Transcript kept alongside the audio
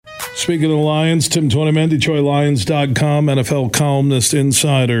Speaking of the Lions, Tim Twentyman, DetroitLions.com, NFL columnist,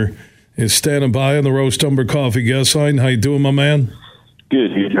 insider, is standing by on the Roast Umber Coffee guest line. How you doing, my man? Good.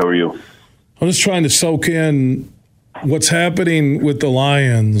 How are you? I'm just trying to soak in what's happening with the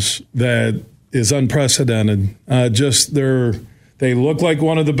Lions that is unprecedented. They look like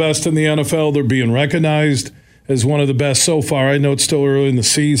one of the best in the NFL. They're being recognized as one of the best so far. I know it's still early in the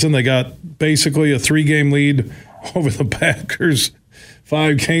season. They got basically a 3-game lead over the Packers.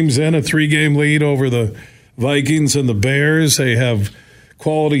 5 games in, a 3-game lead over the Vikings and the Bears. They have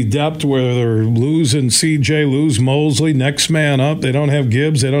quality depth where they're losing CJ, lose Mosley, next man up. They don't have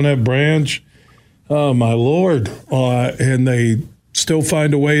Gibbs. They don't have Branch. Oh, my Lord. And they still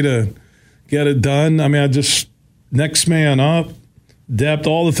find a way to get it done. I mean, next man up, depth,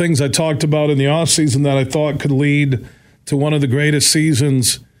 all the things I talked about in the offseason that I thought could lead to one of the greatest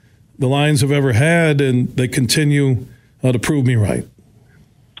seasons the Lions have ever had, and they continue to prove me right.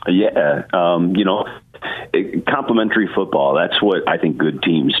 Yeah, complementary football, that's what I think good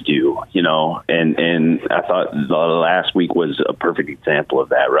teams do, and I thought the last week was a perfect example of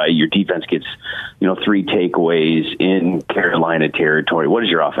that, right? Your defense gets, 3 takeaways in Carolina territory. What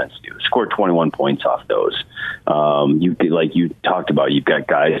does your offense do? Score 21 points off those. Like you talked about, you've got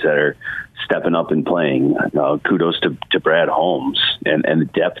guys that are stepping up and playing. Kudos to Brad Holmes and the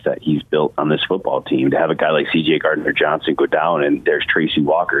depth that he's built on this football team. To have a guy like C.J. Gardner-Johnson go down, and there's Tracy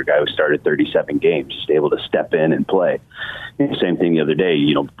Walker, a guy who started 37 games, just able to step in and play. And same thing the other day.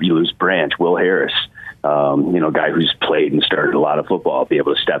 You lose Branch, Will Harris, guy who's played and started a lot of football, be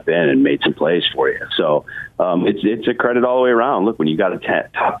able to step in and made some plays for you. So it's a credit all the way around. Look, when you got a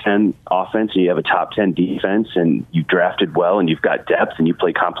top 10 offense and you have a top 10 defense and you drafted well and you've got depth and you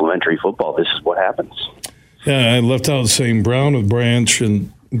play complementary football, this is what happens. Yeah, I left out saying Brown with Branch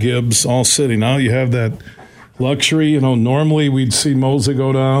and Gibbs all sitting out. You have that luxury. Normally we'd see Mosley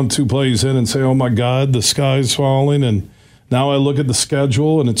go down 2 plays in and say, oh, my God, the sky's falling. And now I look at the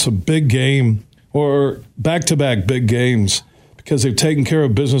schedule, and it's a big game, or back-to-back big games, because they've taken care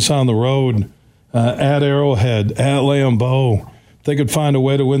of business on the road at Arrowhead, at Lambeau. If they could find a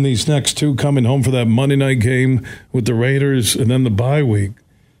way to win these next 2, coming home for that Monday night game with the Raiders and then the bye week.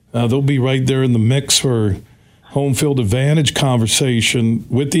 They'll be right there in the mix for home field advantage conversation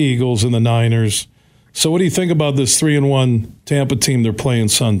with the Eagles and the Niners. So what do you think about this 3-1 Tampa team they're playing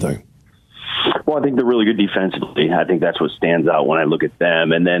Sunday? Well, I think they're really good defensively. I think that's what stands out when I look at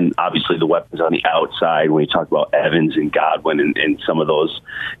them. And then obviously the weapons on the outside, when you talk about Evans and Godwin and some of those,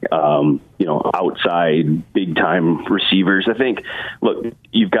 outside big-time receivers. I think, look,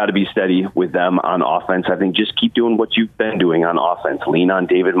 you've got to be steady with them on offense. I think just keep doing what you've been doing on offense. Lean on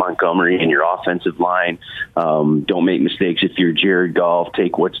David Montgomery and your offensive line. Don't make mistakes if you're Jared Goff.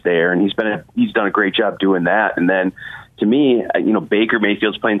 Take what's there. And he's done a great job doing that. And then, to me, Baker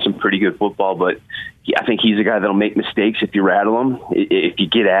Mayfield's playing some pretty good football, but I think he's a guy that'll make mistakes if you rattle him, if you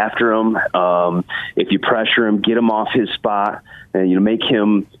get after him, if you pressure him, get him off his spot, and make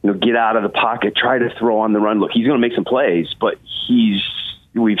him get out of the pocket, try to throw on the run. Look, he's going to make some plays, but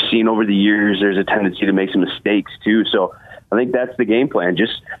we've seen over the years there's a tendency to make some mistakes too. So I think that's the game plan.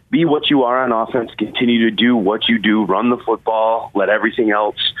 Just be what you are on offense. Continue to do what you do. Run the football. Let everything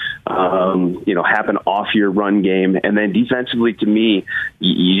else, happen off your run game. And then defensively, to me,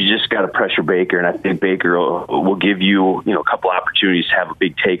 you just got to pressure Baker. And I think Baker will give you, a couple opportunities to have a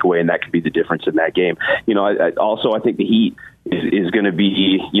big takeaway, and that could be the difference in that game. I think the heat is going to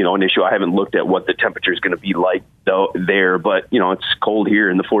be, an issue. I haven't looked at what the temperature is going to be like there, but it's cold here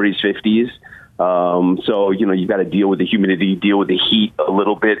in the 40s, 50s. So you've got to deal with the humidity, deal with the heat a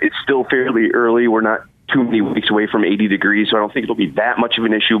little bit. It's still fairly early. We're not too many weeks away from 80 degrees, so I don't think it'll be that much of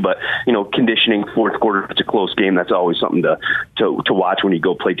an issue. But, conditioning, fourth quarter, it's a close game. That's always something to watch when you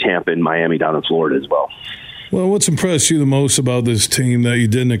go play Tampa and Miami down in Florida as well. Well, what's impressed you the most about this team that you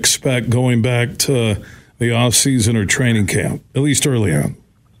didn't expect going back to the offseason or training camp, at least early on?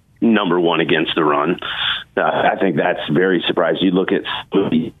 Number one, against the run. I think that's very surprising. You look at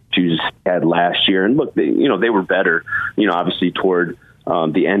the issues had last year, and look, they were better, obviously toward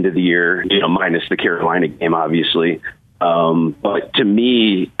the end of the year, minus the Carolina game, obviously. But to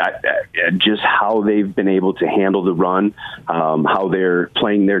me, just how they've been able to handle the run, how they're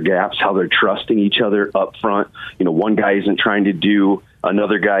playing their gaps, how they're trusting each other up front. One guy isn't trying to do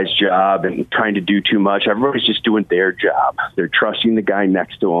another guy's job and trying to do too much. Everybody's just doing their job. They're trusting the guy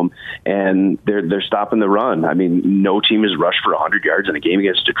next to them, and they're stopping the run. I mean, no team has rushed for 100 yards in a game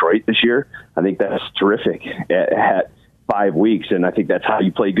against Detroit this year. I think that's terrific. 5 weeks, and I think that's how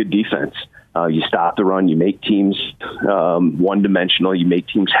you play good defense. You stop the run, you make teams one-dimensional, you make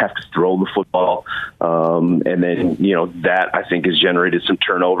teams have to throw the football, and then, that I think has generated some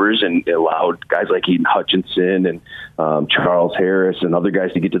turnovers and allowed guys like Eden Hutchinson and Charles Harris and other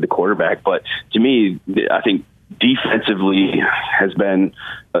guys to get to the quarterback. But to me, I think defensively has been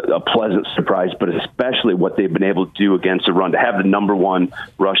a pleasant surprise, but especially what they've been able to do against the run. To have the number one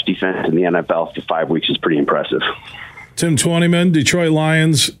rush defense in the NFL for 5 weeks is pretty impressive. Tim Twentyman,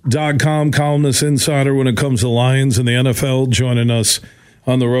 DetroitLions.com columnist insider when it comes to Lions and the NFL, joining us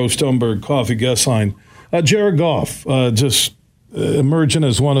on the Roast Umberg Coffee guest line. Jared Goff, just emerging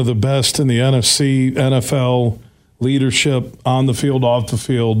as one of the best in the NFC, NFL leadership on the field, off the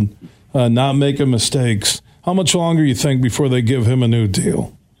field, not making mistakes. How much longer do you think before they give him a new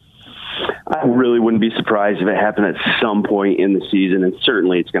deal? I really wouldn't be surprised if it happened at some point in the season, and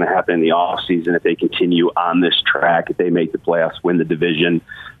certainly it's going to happen in the offseason if they continue on this track, if they make the playoffs, win the division,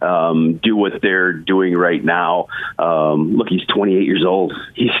 do what they're doing right now. Look, he's 28 years old.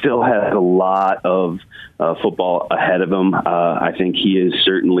 He still has a lot of football ahead of him. I think he is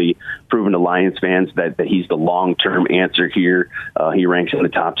certainly proven to Lions fans that he's the long-term answer here. He ranks in the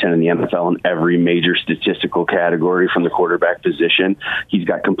top 10 in the NFL in every major statistical category from the quarterback position. He's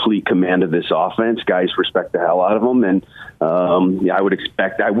got complete command of this offense. Guys respect the hell out of him. And I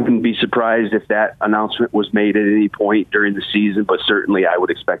wouldn't be surprised if that announcement was made at any point during the season, but certainly I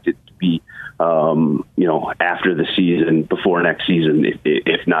would expect it to be, after the season, before next season,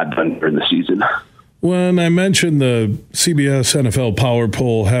 if not done during the season. When I mentioned the CBS NFL Power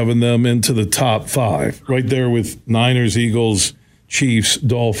Poll having them into the top 5, right there with Niners, Eagles, Chiefs,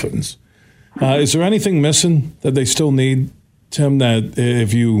 Dolphins, is there anything missing that they still need, Tim, that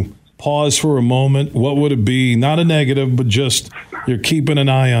if you pause for a moment, what would it be? Not a negative, but just you're keeping an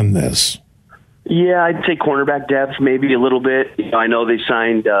eye on this. Yeah, I'd say cornerback depth, maybe a little bit. I know they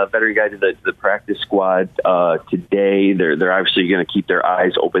signed a veteran guy to the practice squad today. They're obviously going to keep their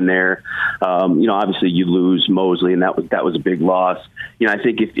eyes open there. Obviously you lose Mosley, and that was a big loss. I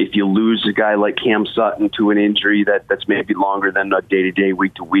think if you lose a guy like Cam Sutton to an injury that's maybe longer than a day-to-day,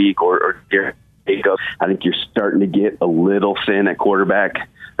 week-to-week, or Derek Jacobs, I think you're starting to get a little thin at cornerback.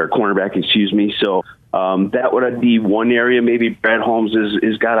 So that would be one area maybe Brad Holmes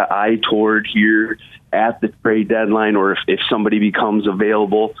is got an eye toward here at the trade deadline, or if somebody becomes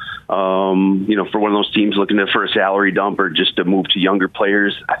available, for one of those teams looking for a salary dump or just to move to younger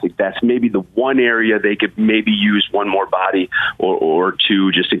players. I think that's maybe the one area they could maybe use one more body or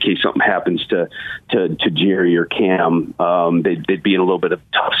two, just in case something happens to Jerry or Cam. They'd be in a little bit of a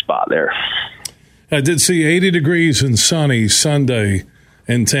tough spot there. I did see 80 degrees and sunny Sunday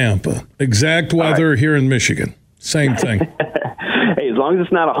in Tampa. Exact weather here in Michigan. Same thing. Hey, as long as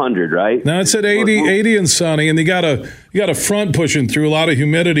it's not 100, right? No, it's at 80 and sunny, and you got a front pushing through, a lot of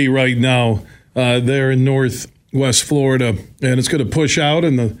humidity right now there in northwest Florida, and it's going to push out,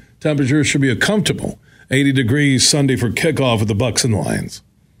 and the temperature should be a comfortable 80 degrees Sunday for kickoff with the Bucs and Lions.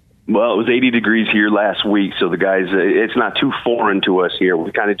 Well, it was 80 degrees here last week, so the guys, it's not too foreign to us here.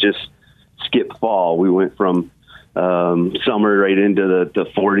 We kind of just skipped fall. We went from summer right into the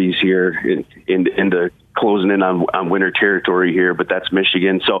 40s here, into closing in on winter territory here, but that's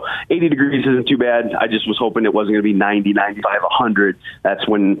Michigan. So 80 degrees isn't too bad. I just was hoping it wasn't going to be 90, 95, 100. That's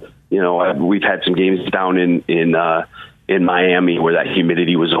when, we've had some games down in Miami where that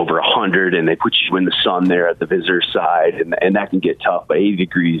humidity was over 100, and they put you in the sun there at the visitor side, and that can get tough. But 80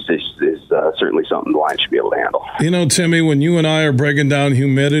 degrees is certainly something the Lions should be able to handle. Timmy, when you and I are breaking down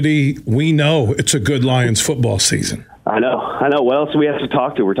humidity, we know it's a good Lions football season. I know. What else do we have to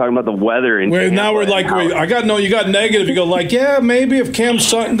talk to? We're talking about the weather. Now we're like, I got you got negative. You go like, yeah, maybe if Cam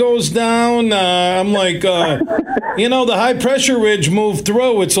Sutton goes down, I'm like, the high pressure ridge moved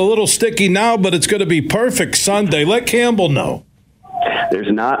through. It's a little sticky now, but it's going to be perfect Sunday. Let Campbell know.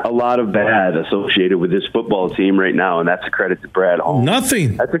 There's not a lot of bad associated with this football team right now, and that's a credit to Brad Holmes.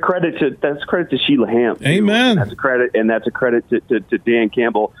 Nothing. That's a credit to Sheila Hamp. Amen. That's a credit to Dan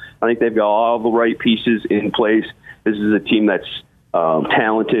Campbell. I think they've got all the right pieces in place. This is a team that's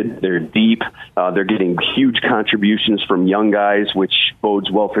talented. They're deep. They're getting huge contributions from young guys, which bodes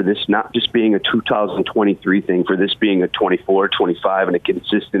well for this not just being a 2023 thing, for this being a 24, 25, and a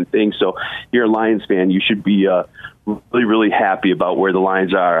consistent thing. So if you're a Lions fan, you should be really, really happy about where the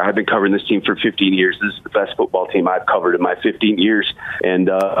Lions are. I've been covering this team for 15 years. This is the best football team I've covered in my 15 years, and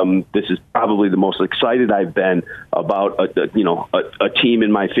this is probably the most excited I've been about a team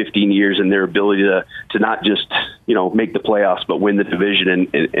in my 15 years and their ability to not just make the playoffs, but win the division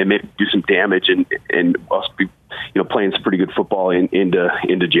and maybe do some damage and us be playing some pretty good football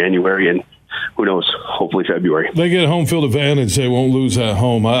into January, and who knows? Hopefully February. They get home field advantage. They won't lose at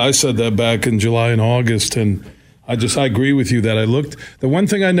home. I said that back in July and August, and I agree with you that the one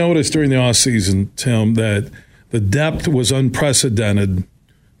thing I noticed during the offseason, Tim, that the depth was unprecedented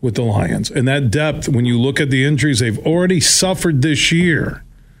with the Lions. And that depth, when you look at the injuries they've already suffered this year,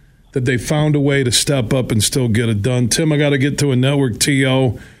 that they found a way to step up and still get it done. Tim, I got to get to a network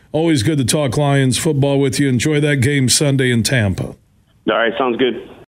TO. Always good to talk Lions football with you. Enjoy that game Sunday in Tampa. All right, sounds good.